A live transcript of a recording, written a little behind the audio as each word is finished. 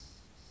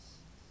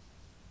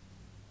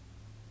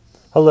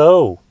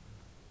Hello,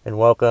 and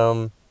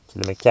welcome to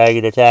the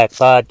McTaggart Attack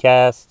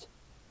podcast.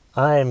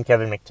 I'm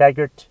Kevin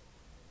McTaggart,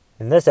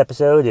 and this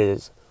episode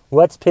is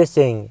What's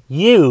Pissing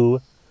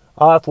You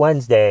Off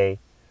Wednesday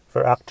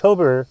for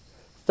October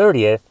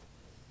 30th,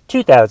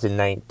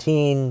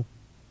 2019.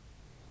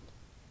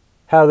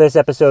 How this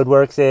episode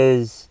works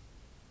is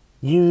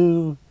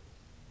you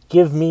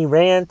give me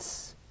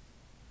rants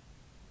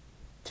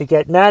to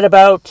get mad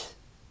about,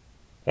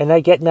 and I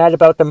get mad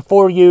about them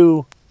for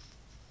you,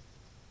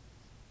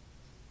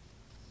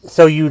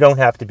 so you don't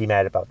have to be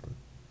mad about them.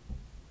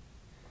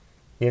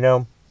 You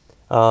know?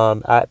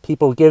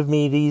 People give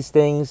me these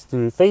things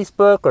through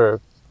Facebook or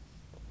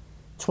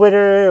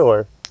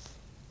Twitter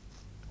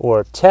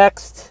or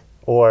text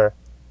or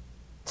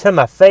to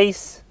my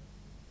face.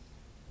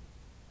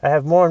 I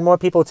have more and more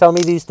people tell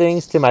me these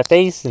things to my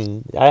face,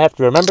 and I have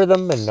to remember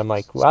them, and I'm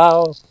like,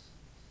 wow.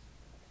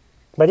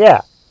 But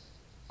yeah,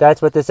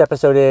 that's what this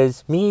episode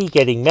is. Me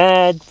getting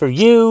mad for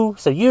you,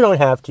 so you don't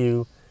have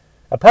to.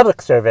 A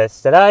public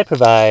service that I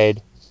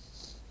provide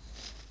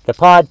the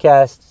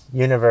podcast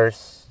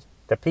universe,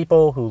 the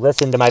people who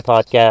listen to my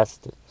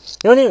podcast.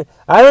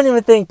 I don't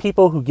even think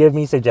people who give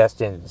me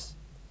suggestions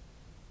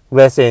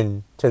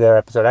listen to their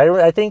episode.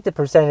 I think the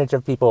percentage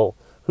of people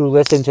who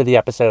listen to the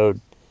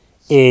episode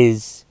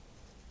is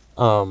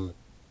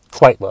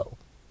quite low.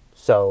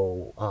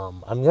 So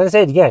I'm going to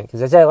say it again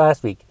because I said it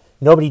last week.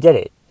 Nobody did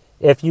it.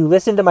 If you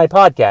listen to my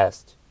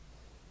podcast,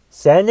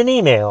 send an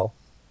email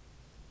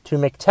to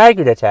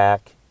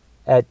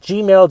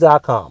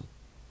mctaggartattack@gmail.com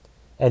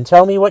and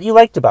tell me what you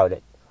liked about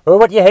it or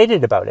what you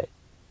hated about it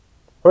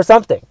or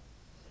something.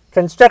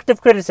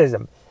 Constructive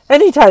criticism.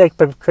 Any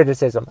type of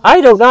criticism. I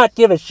do not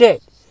give a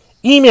shit.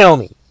 Email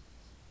me.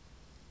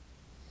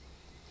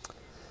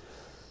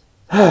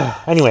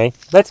 Anyway,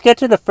 let's get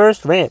to the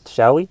first rant,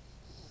 shall we?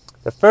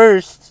 The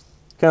first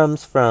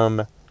comes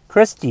from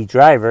Christy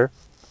Driver.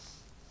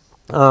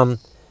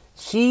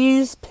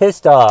 She's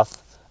pissed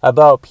off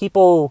about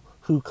people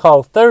who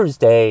call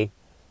Thursday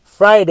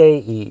Friday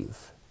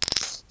Eve.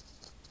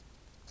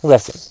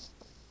 Listen.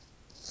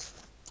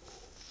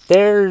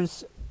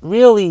 There's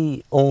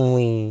really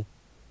only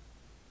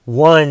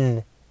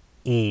one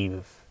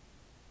Eve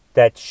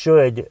that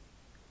should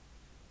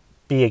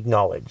be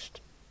acknowledged.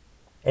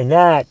 And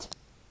that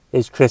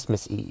is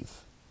Christmas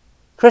Eve.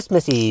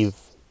 Christmas Eve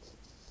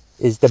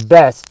is the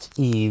best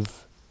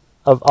Eve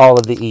of all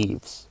of the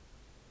Eves.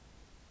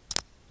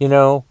 You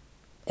know?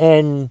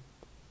 And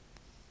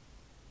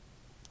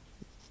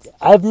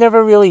I've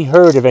never really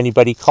heard of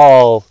anybody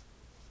call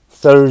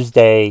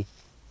Thursday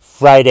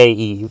Friday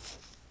Eve.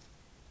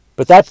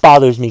 But that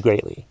bothers me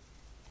greatly.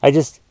 I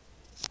just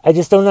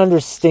don't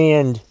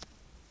understand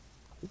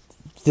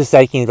the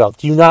psyche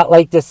involved. Do you not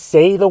like to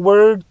say the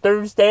word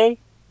Thursday?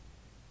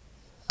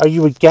 Are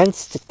you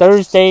against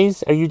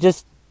Thursdays? Do you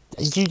just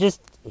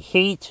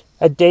hate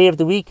a day of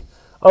the week?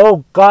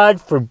 Oh, God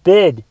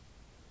forbid.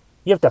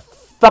 You have to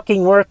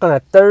fucking work on a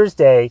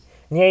Thursday,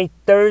 and you hate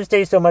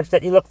Thursday so much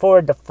that you look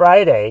forward to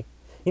Friday.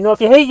 You know,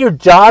 if you hate your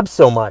job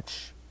so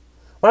much,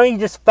 why don't you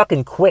just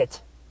fucking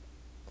quit?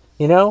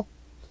 You know?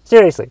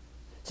 Seriously,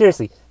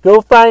 go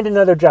find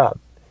another job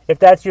if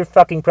that's your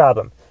fucking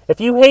problem.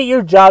 If you hate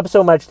your job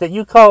so much that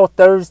you call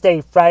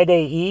Thursday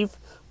Friday Eve,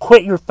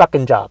 quit your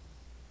fucking job.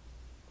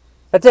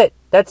 That's it.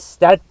 That's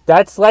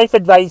life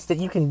advice that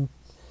you can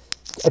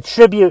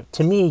attribute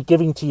to me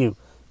giving to you.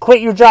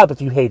 Quit your job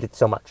if you hate it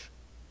so much.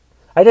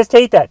 I just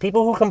hate that.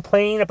 People who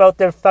complain about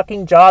their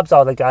fucking jobs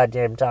all the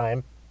goddamn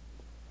time.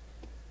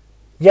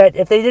 Yet,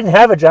 if they didn't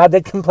have a job,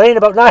 they'd complain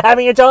about not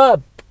having a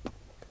job.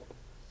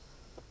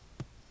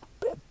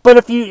 But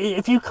if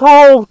you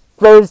call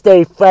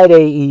Thursday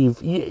Friday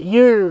Eve,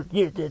 you're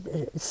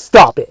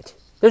stop it.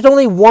 There's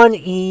only one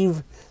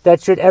Eve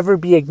that should ever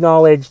be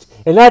acknowledged,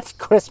 and that's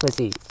Christmas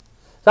Eve.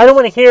 So I don't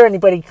want to hear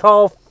anybody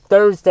call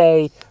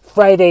Thursday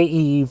Friday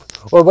Eve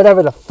or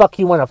whatever the fuck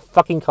you want to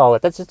fucking call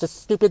it. That's just a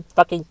stupid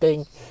fucking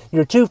thing.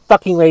 You're too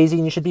fucking lazy,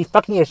 and you should be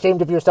fucking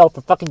ashamed of yourself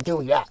for fucking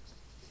doing that.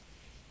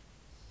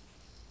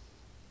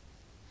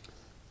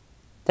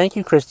 Thank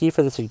you, Christy,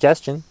 for the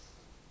suggestion.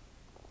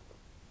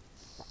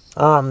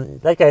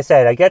 Like I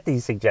said, I get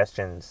these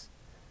suggestions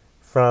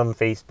from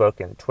Facebook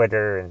and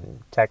Twitter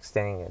and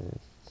texting and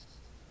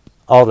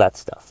all that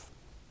stuff.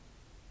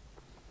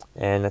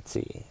 And let's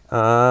see.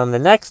 The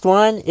next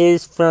one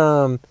is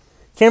from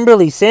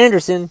Kimberly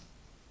Sanderson.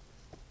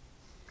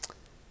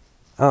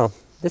 Oh,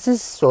 this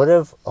is sort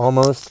of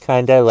almost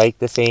kind of like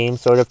the same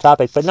sort of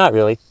topic, but not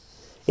really.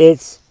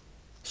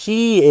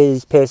 She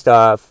is pissed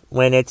off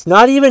when it's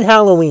not even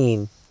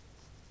Halloween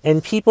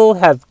and people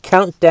have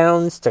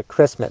countdowns to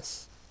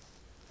Christmas.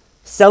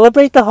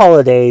 Celebrate the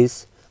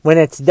holidays when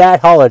it's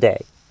that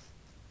holiday.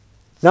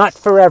 Not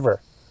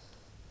forever.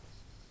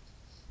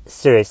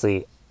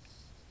 Seriously,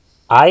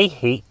 I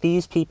hate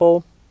these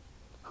people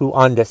who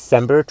on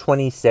December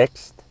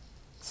 26th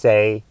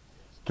say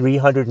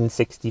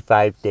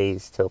 365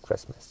 days till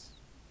Christmas.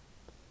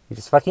 You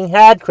just fucking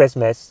had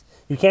Christmas.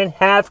 You can't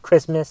have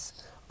Christmas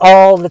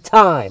all the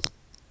time.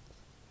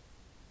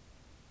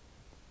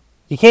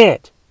 You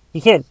can't.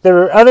 You can't. There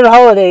are other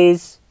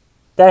holidays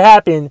that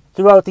happen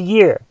throughout the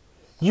year.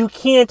 You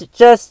can't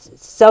just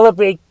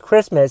celebrate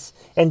Christmas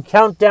and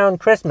count down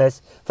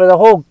Christmas for the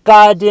whole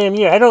goddamn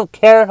year. I don't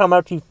care how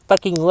much you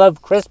fucking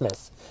love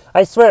Christmas.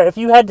 I swear, if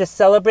you had to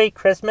celebrate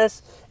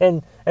Christmas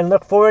and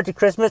look forward to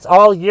Christmas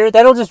all year,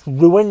 that'll just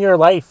ruin your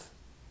life.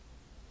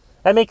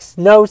 That makes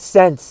no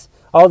sense.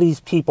 All these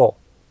people,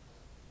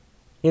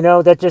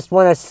 that just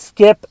want to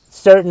skip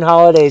certain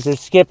holidays or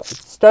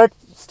start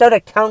a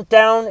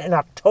countdown in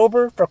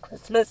October for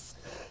Christmas.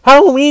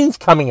 Halloween's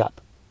coming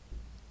up.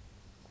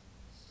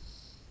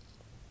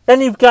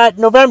 Then you've got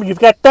November, you've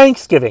got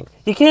Thanksgiving.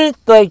 You can't,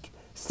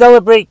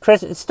 celebrate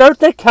Christmas. Start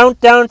the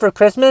countdown for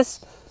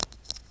Christmas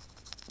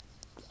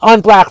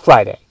on Black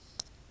Friday.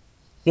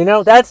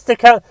 That's the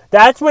count.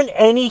 That's when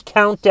any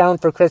countdown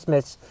for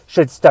Christmas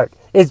should start,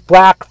 is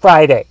Black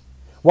Friday.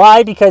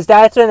 Why? Because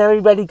that's when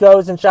everybody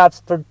goes and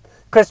shops for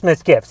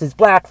Christmas gifts. It's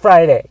Black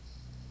Friday.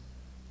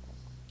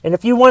 And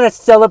if you want to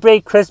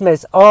celebrate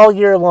Christmas all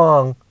year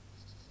long,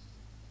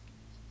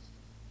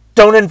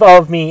 don't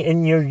involve me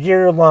in your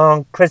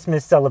year-long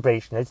Christmas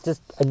celebration. It's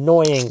just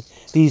annoying,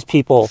 these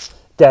people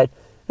that,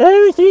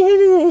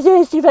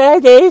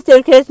 365 days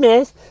till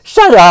Christmas.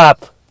 Shut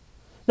up!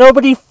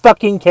 Nobody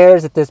fucking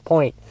cares at this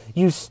point.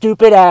 You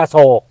stupid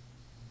asshole.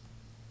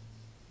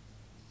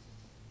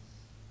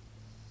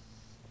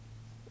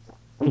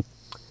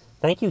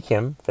 Thank you,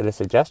 Kim, for the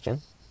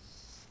suggestion.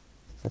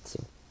 Let's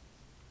see.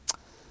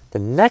 The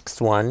next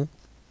one,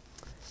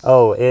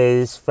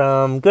 is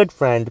from good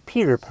friend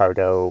Peter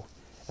Pardo.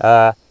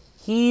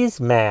 He's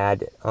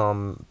mad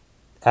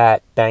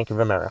at Bank of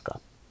America.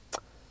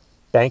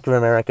 Bank of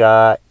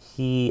America,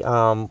 he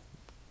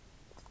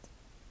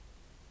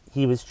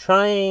was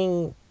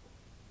trying,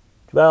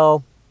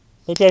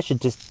 maybe I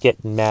should just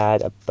get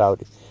mad about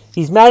it.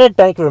 He's mad at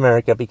Bank of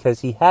America because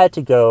he had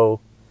to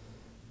go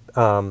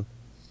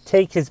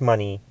take his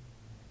money.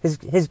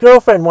 His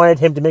girlfriend wanted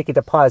him to make a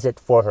deposit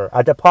for her.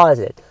 A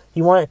deposit.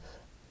 She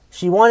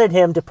wanted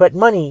him to put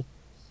money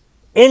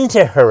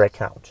into her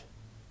account.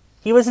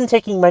 He wasn't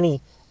taking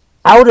money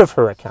out of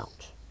her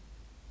account.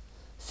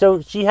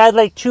 So she had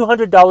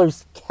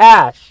 $200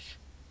 cash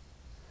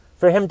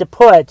for him to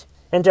put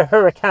into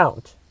her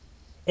account.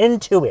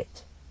 Into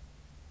it.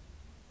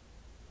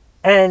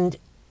 And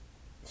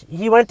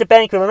he went to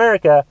Bank of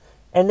America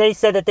and they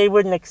said that they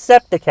wouldn't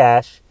accept the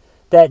cash,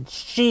 that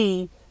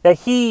he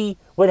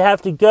would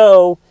have to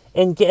go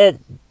and get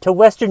to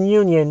Western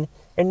Union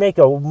and make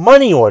a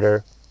money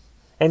order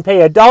and pay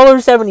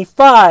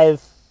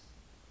 $1.75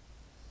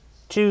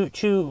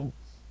 to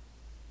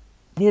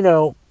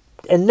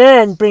and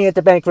then bring it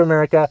to Bank of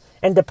America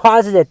and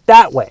deposit it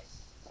that way.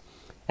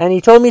 And he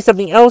told me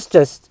something else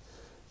just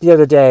the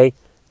other day.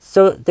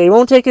 So they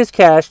won't take his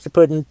cash to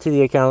put into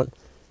the account.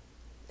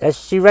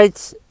 She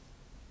writes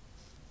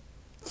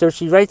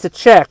a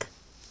check.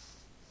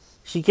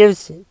 She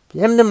gives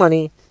him the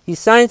money. He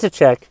signs the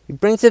check. He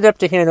brings it up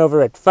to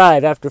Hanover at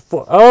 5 after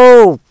 4.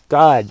 Oh,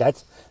 God,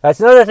 that's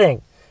another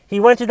thing. He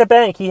went to the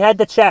bank. He had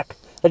the check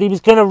that he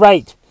was going to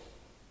write,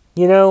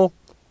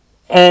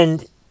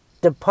 and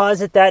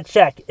deposit that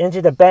check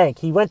into the bank.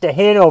 He went to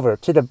Hanover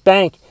to the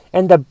bank,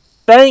 and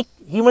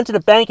he went to the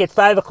bank at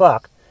 5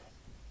 o'clock.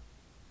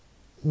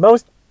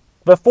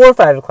 Before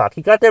 5 o'clock.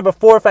 He got there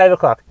before 5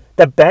 o'clock.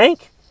 The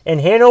bank in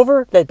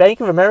Hanover, the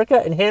Bank of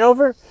America in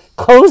Hanover,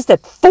 closed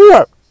at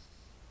 4.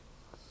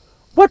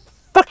 What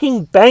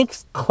fucking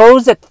banks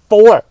close at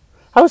 4?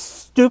 How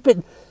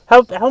stupid.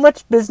 How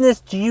much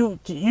business do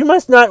you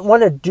must not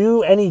want to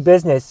do any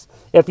business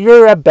if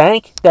you're a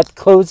bank that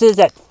closes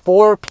at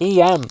 4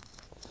 p.m.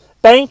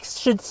 Banks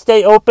should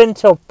stay open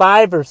till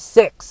 5 or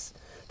 6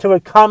 to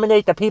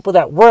accommodate the people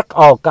that work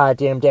all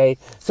goddamn day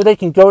so they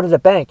can go to the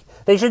bank.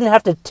 They shouldn't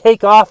have to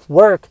take off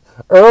work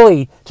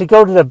early to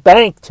go to the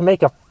bank to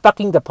make a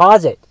fucking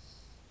deposit.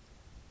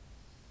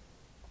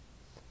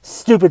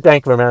 Stupid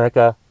Bank of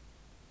America.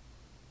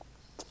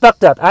 It's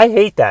fucked up. I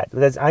hate that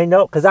because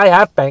I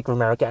have Bank of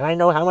America and I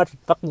know how much it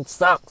fucking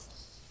sucks.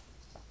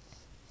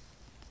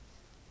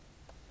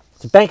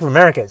 So Bank of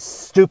America is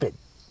stupid.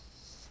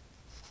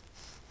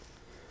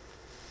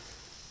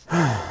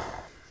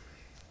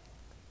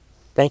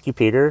 Thank you,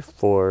 Peter,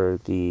 for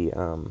the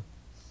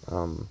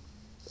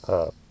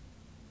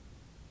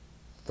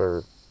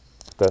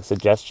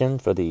suggestion,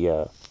 for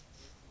the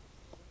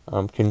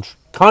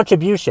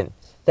contribution.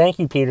 Thank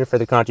you, Peter, for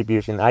the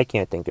contribution. I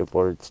can't think of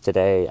words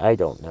today. I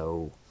don't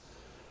know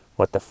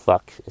what the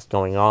fuck is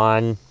going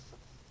on.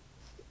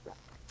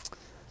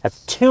 I have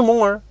two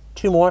more.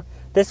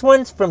 This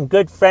one's from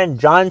good friend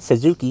John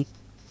Suzuki.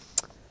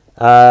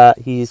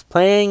 He's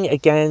playing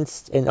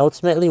against and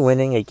ultimately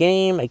winning a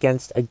game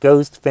against a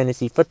ghost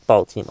fantasy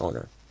football team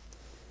owner.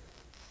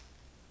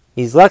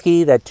 He's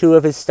lucky that 2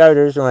 of his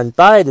starters are on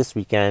bye this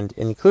weekend,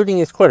 including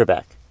his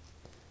quarterback.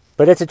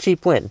 But it's a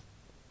cheap win.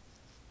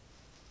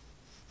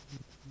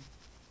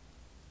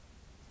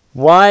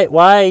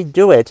 Why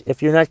do it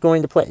if you're not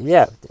going to play?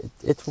 Yeah,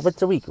 it's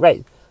once a week,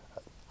 right?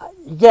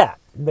 Yeah.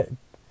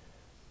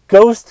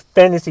 ghost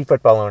fantasy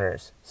football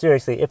owners.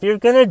 Seriously, if you're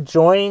going to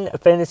join a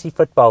fantasy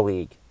football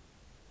league,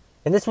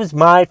 and this was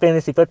my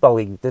fantasy football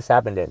league this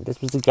happened in.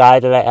 This was the guy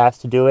that I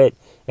asked to do it.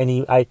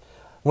 And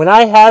when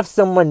I have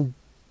someone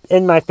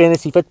in my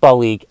fantasy football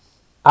league,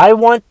 I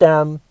want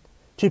them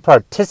to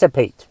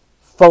participate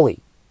fully.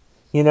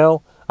 You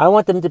know, I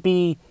want them to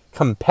be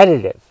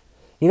competitive.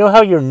 You know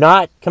how you're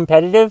not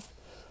competitive?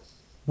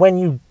 When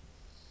you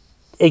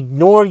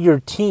ignore your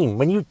team.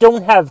 When you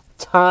don't have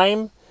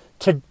time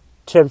to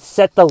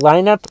set the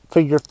lineup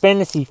for your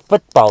fantasy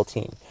football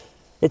team.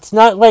 It's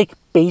not like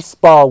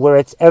baseball where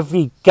it's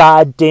every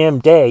goddamn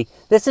day.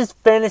 This is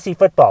fantasy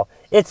football.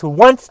 It's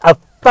once a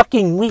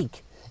fucking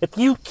week. If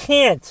you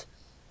can't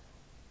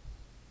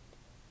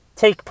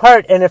take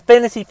part in a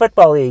fantasy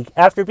football league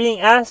after being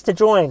asked to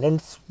join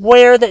and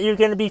swear that you're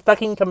going to be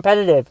fucking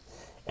competitive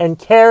and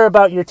care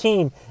about your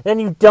team, then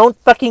you don't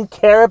fucking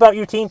care about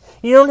your team.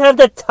 You don't have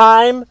the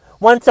time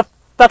once a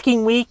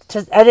fucking week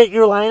to edit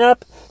your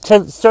lineup,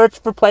 to search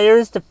for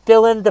players to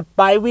fill in the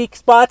bye week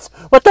spots.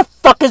 What the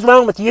fuck is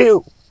wrong with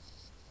you?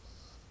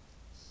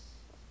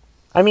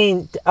 I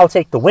mean, I'll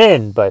take the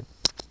win, but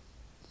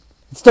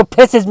it still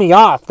pisses me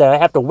off that I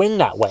have to win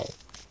that way.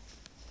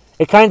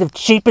 It kind of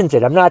cheapens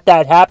it. I'm not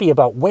that happy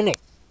about winning.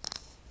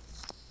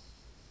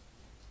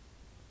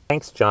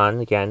 Thanks, John,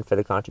 again, for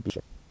the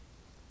contribution.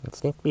 I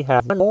think we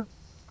have one more.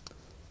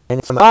 And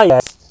it's from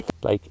IS.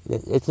 Like,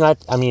 it's not,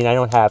 I mean, I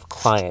don't have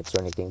clients or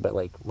anything, but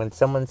like, when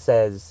someone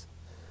says,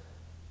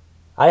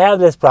 I have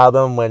this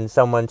problem when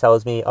someone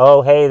tells me,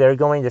 oh, hey, they're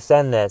going to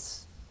send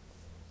this.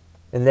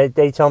 And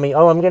they tell me,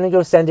 oh, I'm going to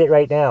go send it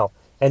right now.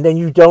 And then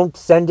you don't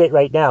send it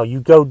right now. You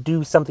go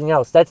do something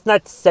else. That's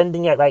not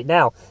sending it right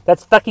now.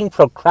 That's fucking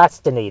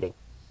procrastinating.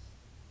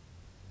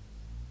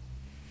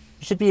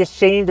 You should be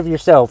ashamed of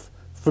yourself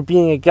for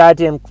being a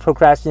goddamn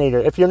procrastinator.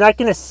 If you're not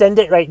going to send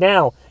it right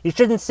now, you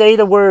shouldn't say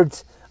the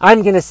words,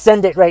 I'm going to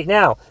send it right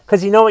now.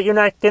 Because you know what you're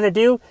not going to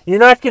do? You're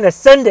not going to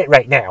send it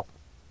right now.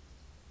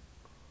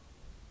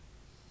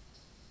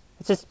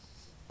 It's just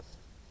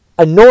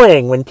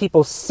annoying when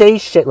people say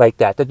shit like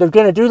that they're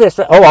going to do this.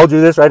 Oh, I'll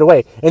do this right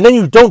away. And then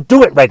you don't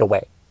do it right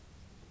away.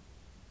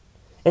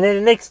 And then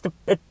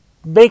it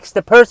makes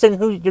the person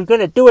who you're going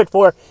to do it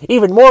for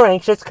even more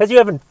anxious because you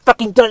haven't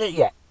fucking done it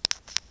yet.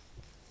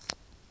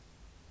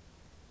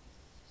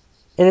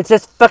 And it's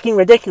just fucking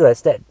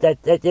ridiculous that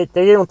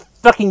they don't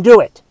fucking do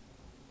it.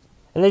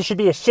 And they should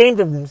be ashamed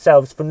of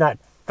themselves for not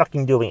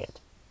fucking doing it.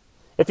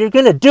 If you're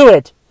going to do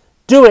it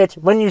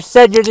when you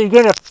said you're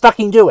going to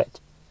fucking do it.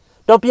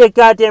 Don't be a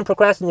goddamn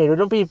procrastinator.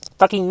 Don't be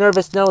fucking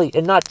nervous Nelly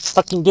and not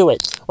fucking do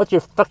it. What's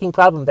your fucking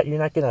problem that you're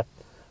not going to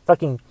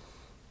fucking,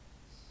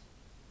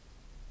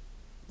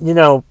 you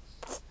know,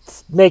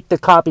 make the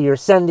copy or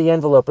send the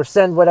envelope or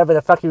send whatever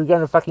the fuck you're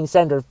going to fucking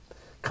send or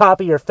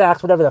copy or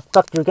fax whatever the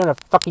fuck you're going to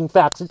fucking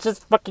fax. It's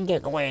just fucking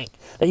annoying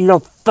that you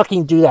don't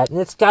fucking do that. And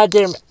it's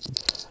goddamn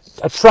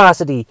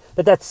atrocity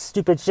that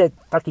stupid shit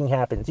fucking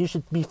happens. You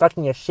should be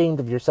fucking ashamed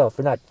of yourself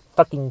for not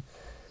fucking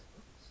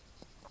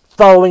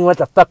following what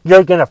the fuck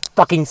you're gonna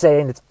fucking say,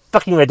 and it's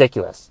fucking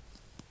ridiculous.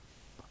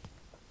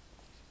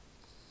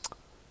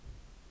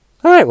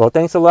 Alright, well,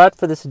 thanks a lot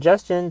for the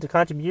suggestion, the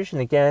contribution.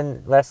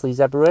 Again, Leslie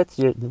Zeberowitz,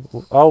 you're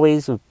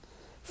always a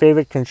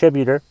favorite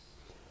contributor.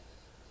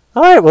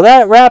 Alright, well,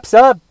 that wraps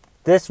up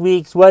this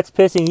week's What's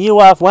Pissing You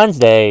Off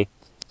Wednesday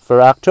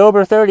for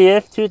October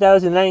 30th,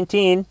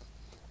 2019.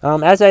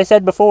 As I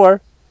said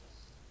before,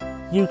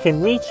 you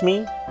can reach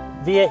me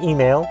via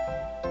email,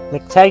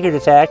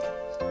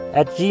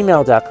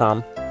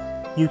 mctaggartattack@gmail.com.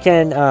 You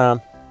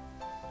can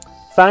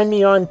find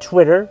me on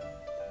Twitter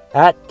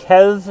at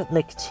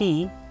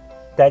KevMcT.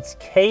 That's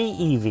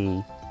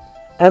KEVMCT.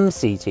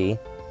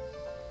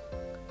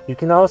 You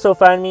can also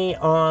find me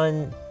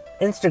on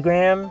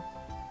Instagram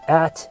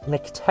at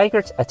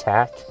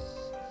McTaggartAttack.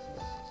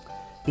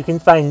 You can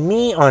find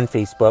me on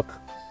Facebook.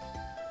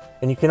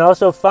 And you can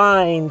also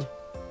find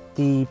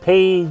the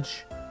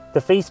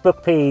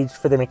Facebook page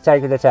for the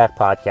McTaggart Attack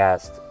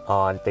podcast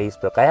on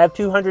Facebook. I have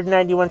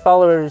 291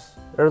 followers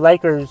or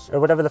likers or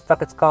whatever the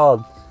fuck it's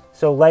called.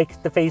 So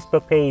like the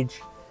Facebook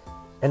page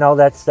and all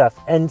that stuff.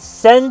 And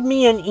send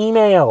me an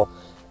email.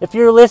 If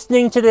you're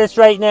listening to this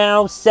right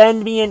now,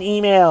 send me an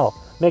email.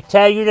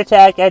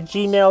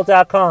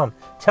 McTaggartattack@gmail.com.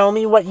 Tell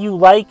me what you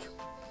like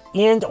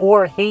and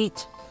or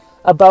hate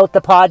about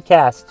the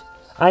podcast.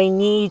 I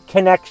need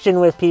connection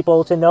with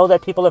people to know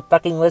that people are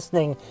fucking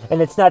listening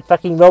and it's not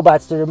fucking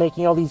robots that are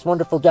making all these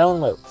wonderful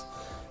downloads.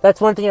 That's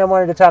one thing I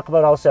wanted to talk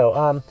about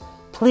also.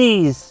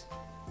 Please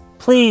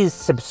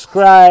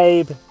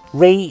subscribe,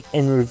 rate,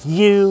 and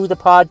review the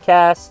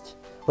podcast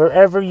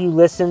wherever you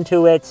listen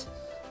to it.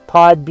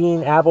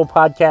 Podbean, Apple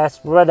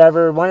Podcasts,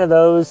 whatever, one of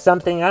those,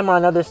 something. I'm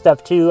on other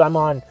stuff too. I'm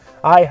on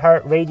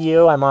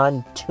iHeartRadio. I'm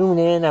on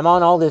TuneIn. I'm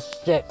on all this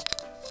shit.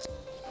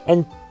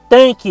 And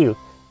thank you.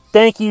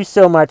 Thank you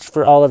so much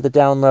for all of the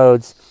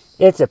downloads.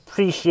 It's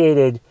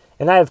appreciated.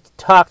 And I've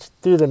talked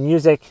through the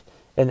music,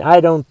 and I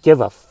don't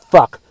give a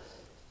fuck.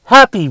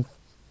 Happy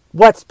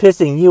What's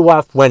Pissing You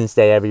Off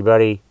Wednesday,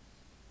 everybody.